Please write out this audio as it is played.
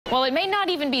Well, it may not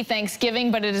even be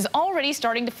Thanksgiving, but it is already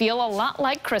starting to feel a lot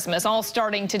like Christmas, all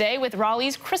starting today with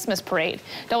Raleigh's Christmas parade.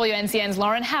 WNCN's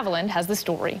Lauren Haviland has the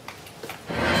story.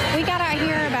 We got out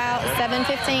here about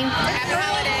 7:15. Happy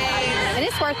holidays. And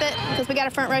it's worth it because we got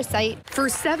a front row seat. For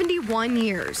 71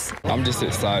 years. I'm just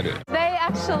excited. They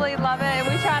actually love it.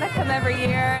 We try to come every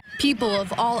year. People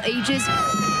of all ages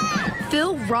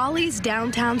fill Raleigh's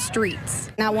downtown streets.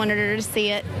 And I wanted her to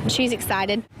see it. She's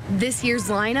excited. This year's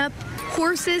lineup,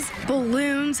 horses,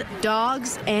 balloons,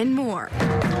 dogs, and more.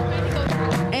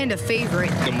 And a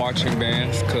favorite, The marching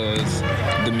bands, because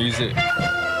the music.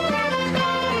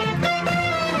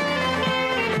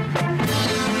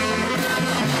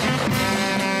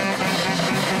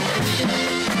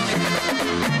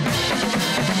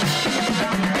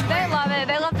 They love it.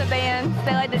 They love the bands.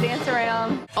 They like to dance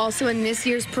around. also in this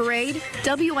year's parade,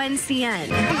 WNCN.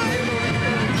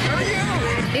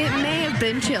 It may have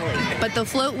been chilly, but the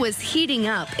float was heating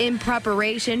up in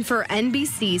preparation for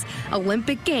NBC's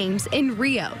Olympic Games in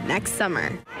Rio next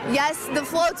summer. Yes, the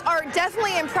floats are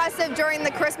definitely impressive during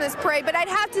the Christmas parade, but I'd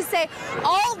have to say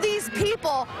all these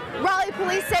people, Raleigh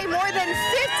police say more than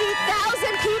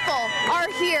 50,000 people are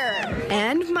here.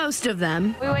 And most of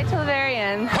them, We wait till the very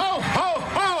end. Ho, ho,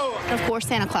 ho! Of course,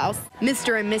 Santa Claus.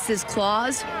 Mr. and Mrs.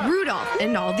 Claus, Rudolph,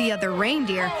 and all the other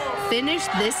reindeer finished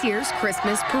this year's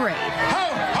Christmas parade.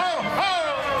 Ho, ho, ho!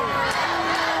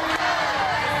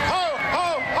 Ho, ho,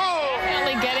 ho!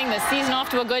 Definitely getting the season off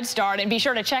to a good start. And be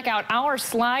sure to check out our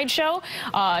slideshow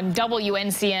on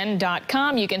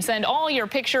WNCN.com. You can send all your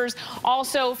pictures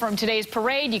also from today's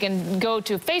parade. You can go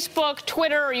to Facebook,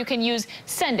 Twitter, or you can use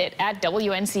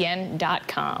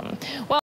sendit@WNCN.com. Well,